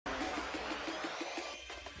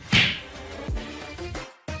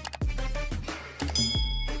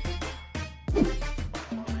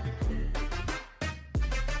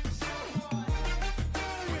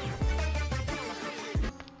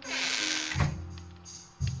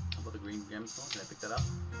green gemstone. Can I pick that up?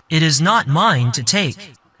 It is not mine to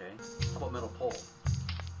take. Okay. How about metal pole?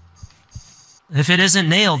 If it isn't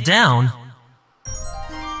nailed down...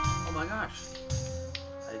 Oh my gosh.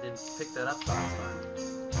 I didn't pick that up last time.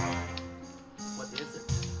 What is it?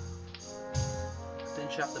 Thin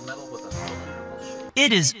shafted metal with a cylindrical shape.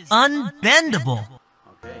 It is unbendable.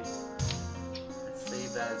 Okay. Let's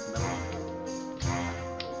save that as metal pole.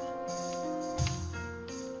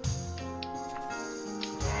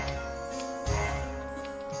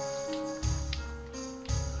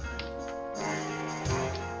 Anything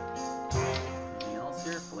else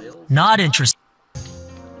here? Flails? Not interested.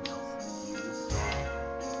 Anything else to use?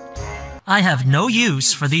 I have no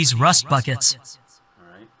use for these rust buckets.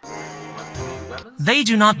 Alright. They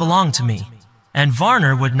do not belong to me, and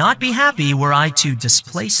Varner would not be happy were I to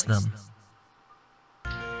displace them.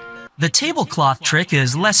 The tablecloth trick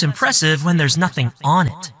is less impressive when there's nothing on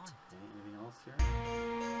it. Anything else here?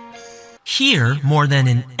 Here, more than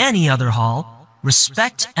in any other hall,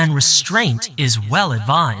 respect and restraint is well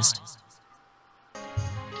advised.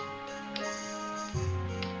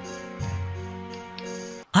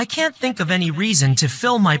 I can't think of any reason to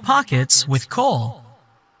fill my pockets with coal.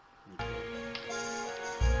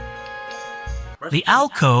 The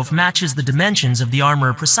alcove matches the dimensions of the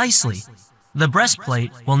armor precisely. The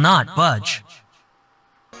breastplate will not budge.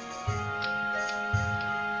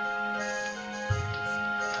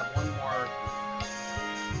 Have one more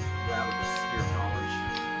grab of the sphere of knowledge.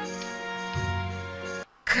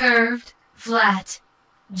 Curved, flat,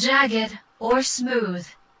 jagged, or smooth,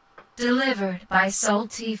 delivered by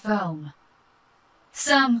salty foam.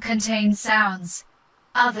 Some contain sounds,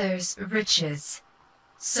 others riches,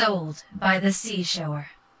 sold by the seashore.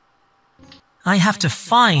 I have to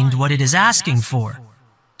find what it is asking for.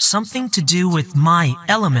 Something to do with my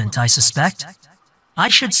element, I suspect. I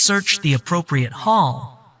should search the appropriate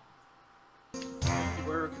hall.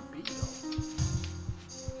 Where it could be, though.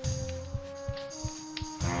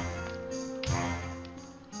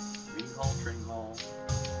 Reading hall, training hall.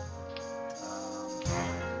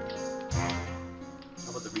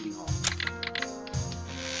 How about the reading hall?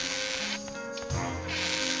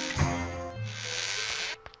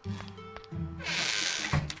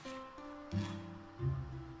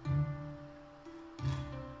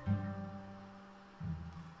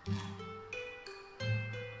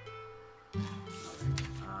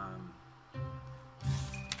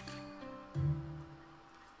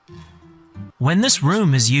 When this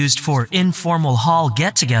room is used for informal hall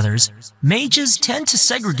get-togethers, mages tend to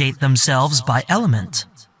segregate themselves by element.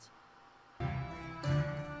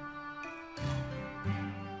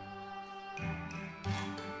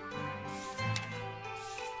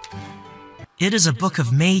 It is a book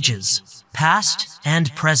of mages, past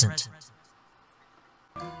and present.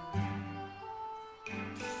 Maybe,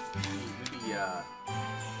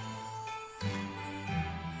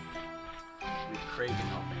 we crave and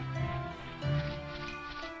helping.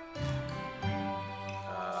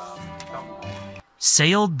 Fountain hall.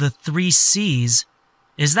 Sailed the 3 seas.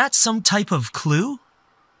 Is that some type of clue?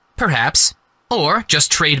 Perhaps. Or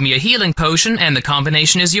just trade me a healing potion and the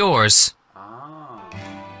combination is yours. Ah.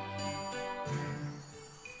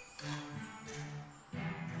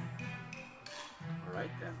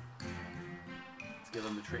 Alright then. Let's give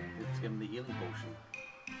him the trick. Let's give him the healing potion.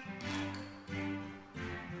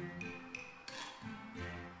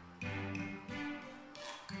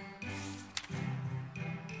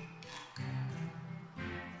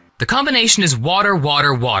 The combination is water,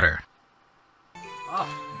 water, water. Oh,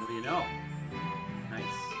 what do you know? Nice.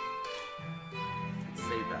 Let's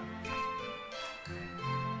save that.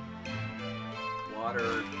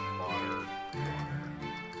 Water, water, water.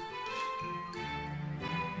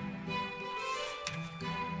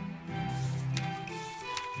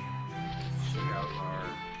 Let's check out our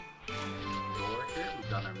door here.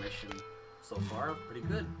 We've done our mission so far. Pretty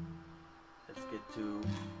good. Let's get to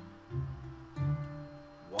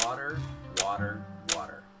water, water,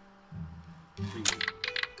 water. Drinking.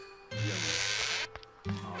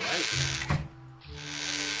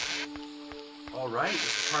 Alright. This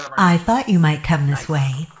is part of our I thought you might come this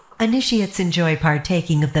way. Initiates enjoy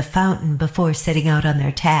partaking of the fountain before setting out on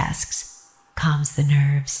their tasks. Calms the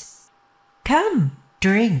nerves. Come,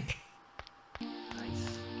 drink.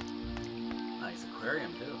 Nice. Nice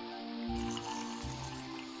aquarium, too.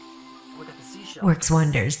 Look at the seashell. Works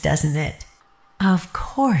wonders, doesn't it? Of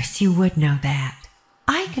course you would know that.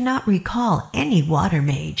 I cannot recall any water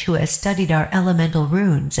mage who has studied our elemental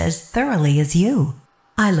runes as thoroughly as you.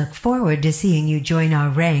 I look forward to seeing you join our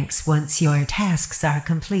ranks once your tasks are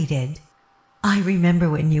completed. I remember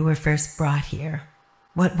when you were first brought here.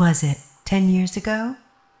 What was it, 10 years ago?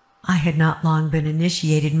 I had not long been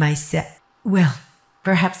initiated myself. Well,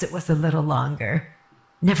 perhaps it was a little longer.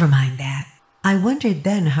 Never mind that. I wondered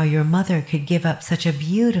then how your mother could give up such a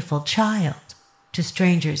beautiful child to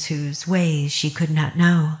strangers whose ways she could not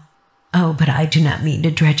know. Oh, but I do not mean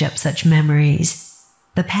to dredge up such memories.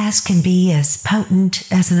 The past can be as potent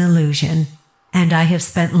as an illusion, and I have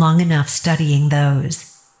spent long enough studying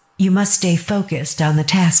those. You must stay focused on the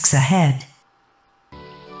tasks ahead.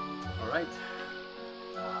 Alright.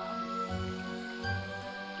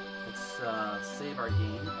 Let's save our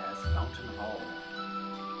game as Fountain Hall.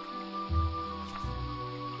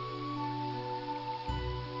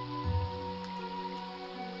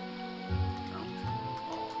 Fountain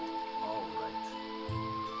Hall. Alright.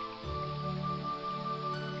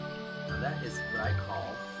 Now that is what I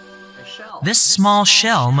call a shell. This small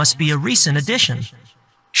shell must be a recent addition.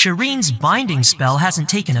 Shareen's binding spell hasn't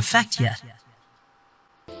taken effect yet.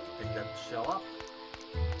 Pick that shell up.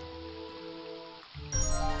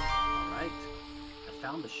 Alright. I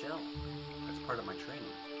found the shell. That's part of my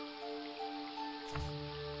training.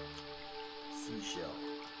 Seashell.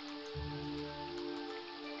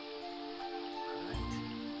 Alright.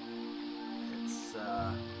 It's,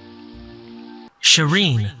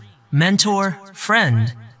 Shareen, mentor,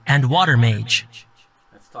 friend, and water mage.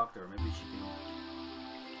 let's talk to her. Maybe she can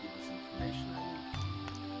give us information I want.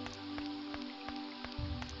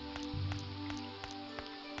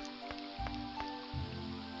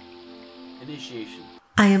 Initiation.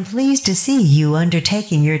 I am pleased to see you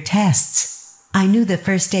undertaking your tests. I knew the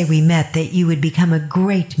first day we met that you would become a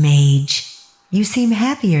great mage. You seem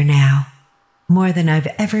happier now, more than I've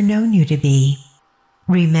ever known you to be.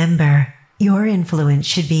 Remember, your influence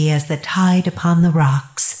should be as the tide upon the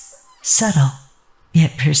rocks, subtle,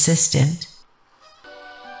 yet persistent.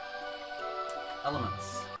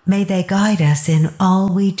 Elements. May they guide us in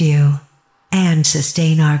all we do, and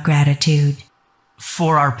sustain our gratitude.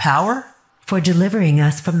 For our power? For delivering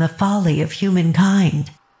us from the folly of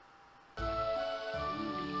humankind.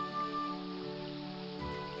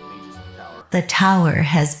 Mage's Tower. The tower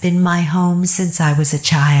has been my home since I was a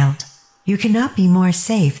child. You cannot be more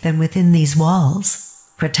safe than within these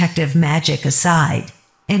walls. Protective magic aside,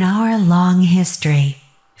 in our long history,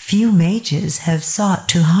 few mages have sought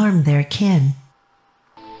to harm their kin.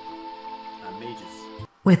 Mages.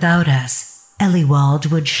 Without us,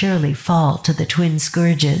 Eliwald would surely fall to the twin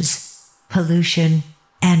scourges, pollution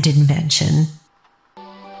and invention.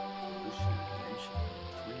 Pollution, invention,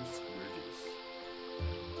 twin scourges.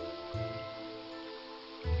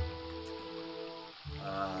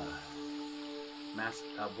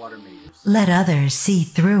 Water mages. Let others see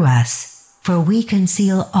through us, for we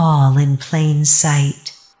conceal all in plain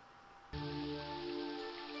sight.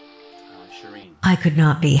 Shareen. I could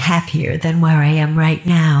not be happier than where I am right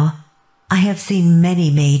now. I have seen many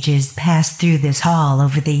mages pass through this hall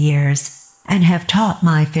over the years, and have taught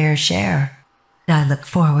my fair share. I look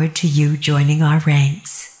forward to you joining our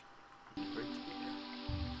ranks. Great to be here.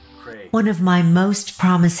 Craig. One of my most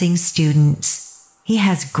promising students. He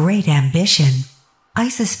has great ambition. I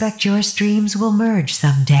suspect your streams will merge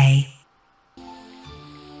someday.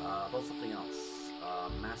 About something else.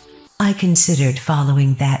 Masters. I considered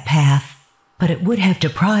following that path, but it would have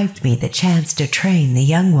deprived me the chance to train the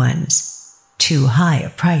young ones. Too high a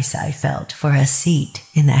price I felt for a seat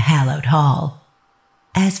in the hallowed hall.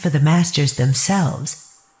 As for the masters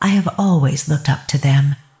themselves, I have always looked up to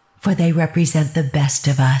them, for they represent the best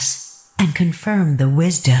of us and confirm the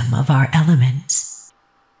wisdom of our elements.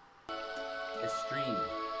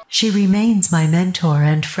 She remains my mentor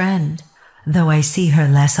and friend, though I see her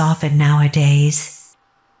less often nowadays.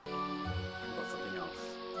 About something else.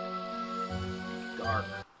 Dark.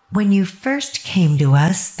 When you first came to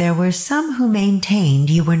us, there were some who maintained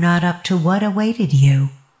you were not up to what awaited you.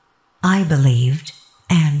 I believed,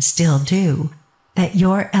 and still do, that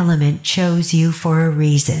your element chose you for a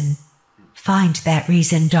reason. Find that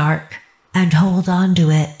reason, Dark, and hold on to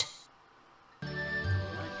it.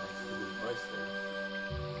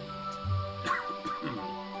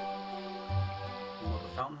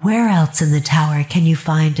 Where else in the tower can you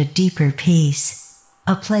find a deeper peace,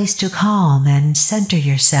 a place to calm and center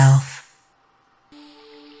yourself?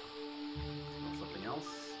 Something else.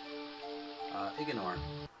 Ignore.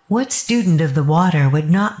 What student of the water would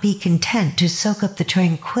not be content to soak up the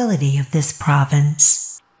tranquility of this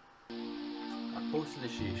province?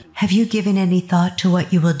 Post-initiation. Have you given any thought to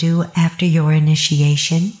what you will do after your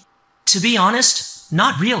initiation? To be honest,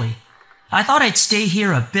 not really. I thought I'd stay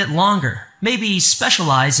here a bit longer, maybe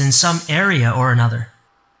specialize in some area or another.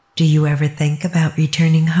 Do you ever think about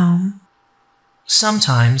returning home?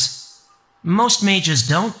 Sometimes. Most mages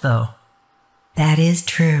don't, though. That is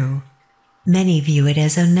true. Many view it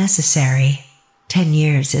as unnecessary. 10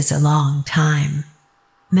 years is a long time.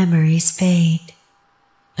 Memories fade.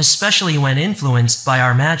 Especially when influenced by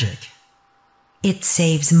our magic. It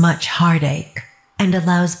saves much heartache and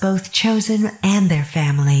allows both chosen and their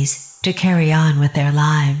families to carry on with their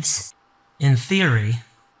lives. In theory.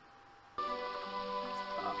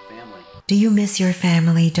 Family. Do you miss your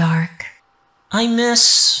family, Dark? I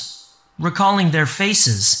miss recalling their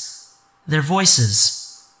faces, their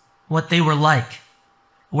voices, what they were like,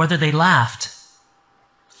 whether they laughed.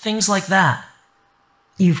 Things like that.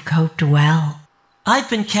 You've coped well. I've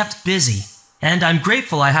been kept busy, and I'm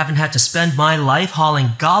grateful I haven't had to spend my life hauling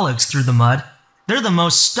Golics through the mud. They're the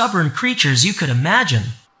most stubborn creatures you could imagine.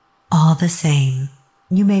 All the same,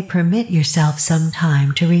 you may permit yourself some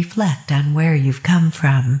time to reflect on where you've come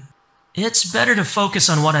from. It's better to focus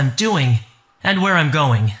on what I'm doing and where I'm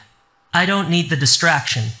going. I don't need the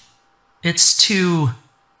distraction. It's too...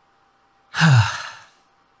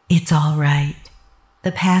 It's all right.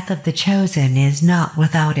 The path of the chosen is not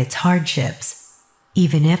without its hardships,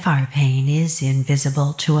 even if our pain is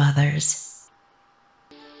invisible to others.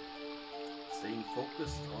 Staying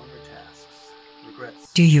focused on your tasks.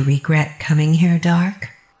 Regrets. Do you regret coming here, Dark?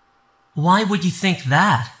 Why would you think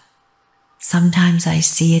that? Sometimes I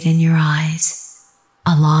see it in your eyes.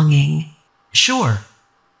 A longing. Sure.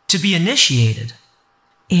 To be initiated.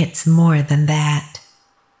 It's more than that.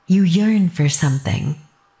 You yearn for something.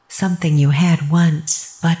 Something you had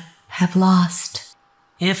once, but have lost.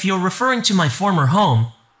 If you're referring to my former home,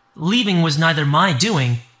 leaving was neither my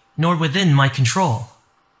doing nor within my control.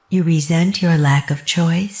 You resent your lack of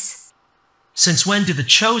choice? Since when do the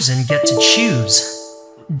chosen get to choose?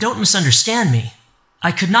 Don't misunderstand me.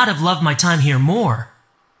 I could not have loved my time here more.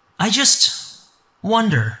 I just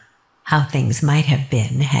wonder. How things might have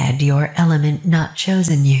been had your element not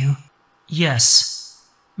chosen you. Yes,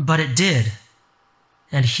 but it did.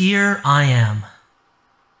 And here I am.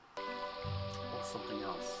 Something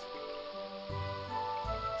else.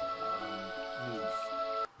 News.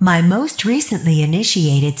 My most recently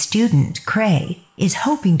initiated student, Cray, is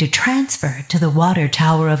hoping to transfer to the water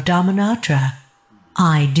tower of Dominatra.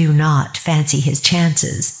 I do not fancy his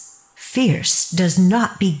chances. Fierce does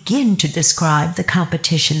not begin to describe the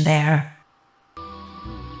competition there.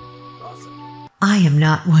 Gossip. I am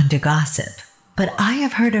not one to gossip, but I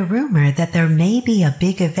have heard a rumor that there may be a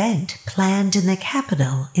big event planned in the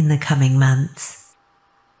capital in the coming months.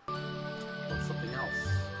 What's something else?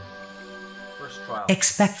 First trial.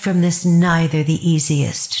 Expect from this neither the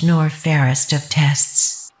easiest nor fairest of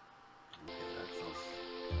tests. Okay,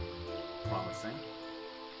 that sounds promising.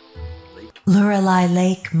 Lake. Lorelei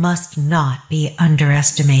Lake must not be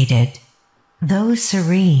underestimated. Though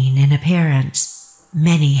serene in appearance,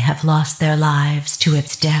 many have lost their lives to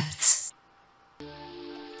its depths.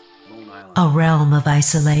 Lone Island. A realm of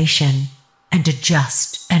isolation, and a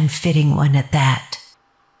just and fitting one at that.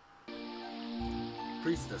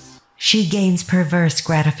 Priestess. She gains perverse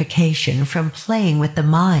gratification from playing with the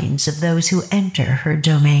minds of those who enter her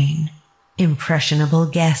domain. Impressionable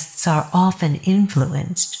guests are often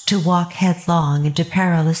influenced to walk headlong into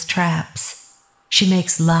perilous traps. She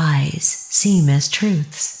makes lies seem as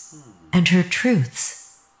truths, and her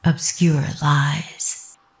truths obscure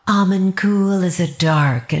lies. Amancool is a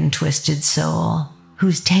dark and twisted soul,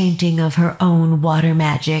 whose tainting of her own water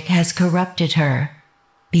magic has corrupted her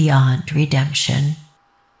beyond redemption.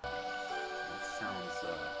 That sounds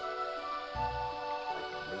like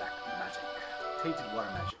black magic. Tainted water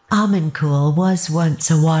magic. Amancool was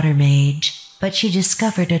once a water mage, but she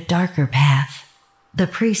discovered a darker path. The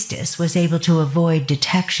priestess was able to avoid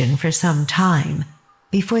detection for some time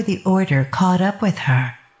before the order caught up with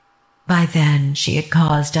her. By then, she had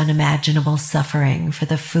caused unimaginable suffering for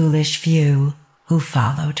the foolish few who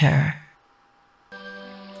followed her.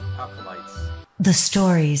 Acolytes. The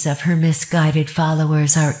stories of her misguided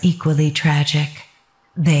followers are equally tragic.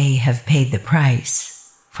 They have paid the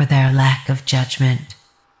price for their lack of judgment.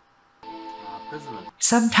 Imprisonment.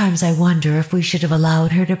 Sometimes I wonder if we should have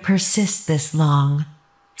allowed her to persist this long.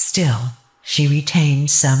 Still, she retained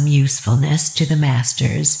some usefulness to the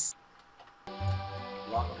masters.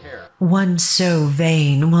 Lock of hair. One so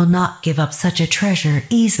vain will not give up such a treasure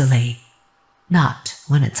easily. Not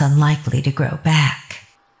when it's unlikely to grow back.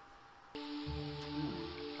 How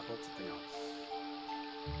about something else?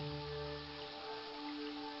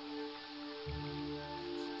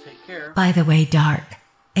 Take care. By the way, Dark,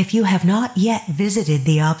 if you have not yet visited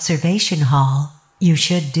the observation hall, you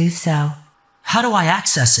should do so. How do I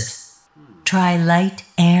access it? Try light,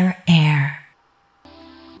 air, air.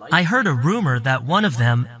 I heard a rumor that one of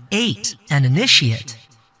them ate an initiate.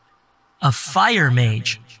 a fire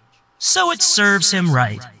mage, so it serves him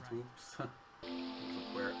right. Oops.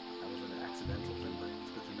 Where that was an accidental thing, but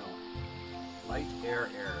it's good to know. Light, air,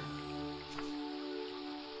 air.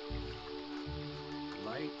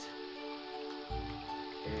 Light,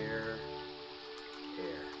 air,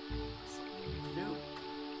 air. Something we need to do.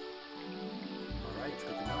 Alright, it's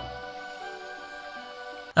good to know.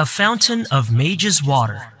 A fountain of Mage's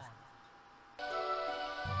water.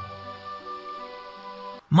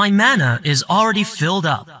 My mana is already filled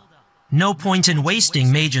up. No point in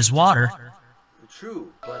wasting Mage's water.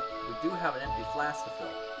 True, but we do have an empty flask to fill.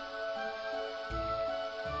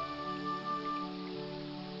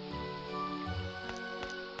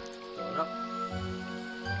 Fill it up.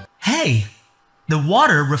 Hey! The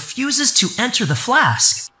water refuses to enter the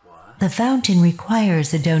flask. What? The fountain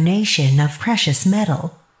requires a donation of precious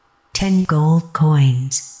metal. 10 gold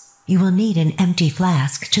coins. You will need an empty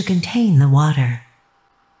flask to contain the water.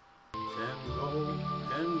 10 gold,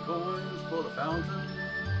 10 coins for the fountain.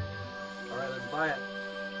 Alright, let's buy it.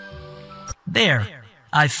 There,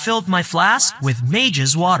 I've filled my flask with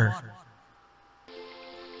Mage's water.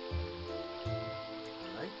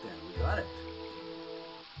 Alright then, we got it.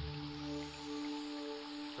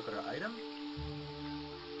 Look at our item.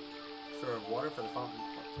 Store of water for the fountain.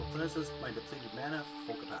 Replenishes my depleted mana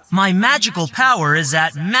full capacity. My magical power is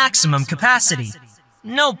at maximum capacity.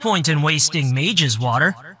 No point in wasting Mage's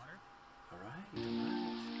water. Alright.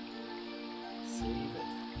 Save it.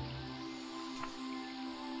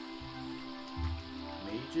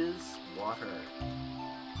 Mage's water.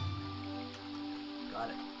 Got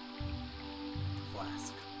it.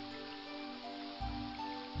 Flask.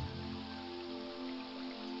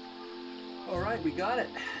 Alright, we got it.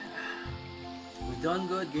 We done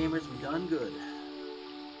good, gamers. We done good.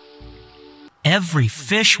 Every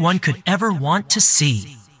fish one could ever want to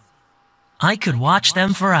see. I could watch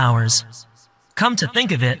them for hours. Come to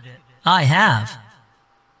think of it, I have.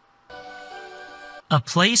 A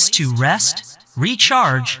place to rest,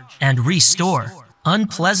 recharge, and restore.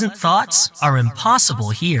 Unpleasant thoughts are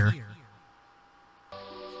impossible here.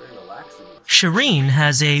 It's very relaxing. Shareen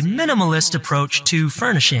has a minimalist approach to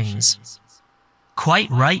furnishings. Quite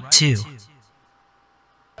right, too.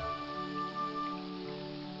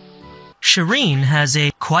 Shareen has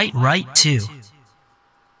a quite right, too.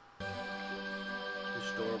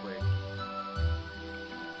 Which doorway?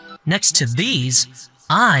 Next to these,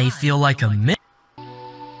 I feel like a Light,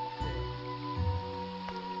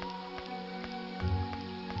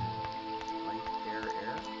 air,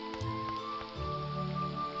 air.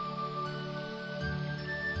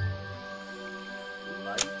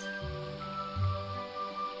 Light,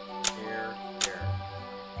 air, air.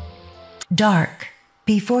 Dark.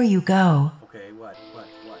 Before you go, Okay, what?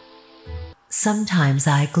 sometimes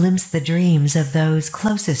I glimpse the dreams of those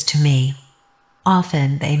closest to me.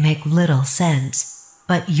 Often they make little sense,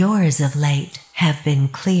 but yours of late have been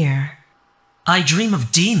clear. I dream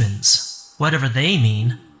of demons, whatever they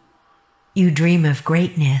mean. You dream of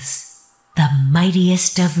greatness, the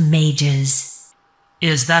mightiest of mages.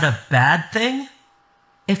 Is that a bad thing?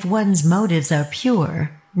 If one's motives are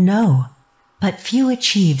pure, no. But few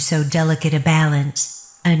achieve so delicate a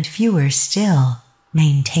balance, and fewer still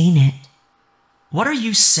maintain it. What are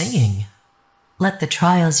you saying? Let the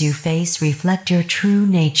trials you face reflect your true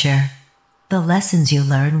nature. The lessons you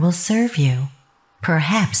learn will serve you,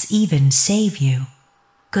 perhaps even save you.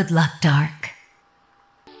 Good luck, Dark.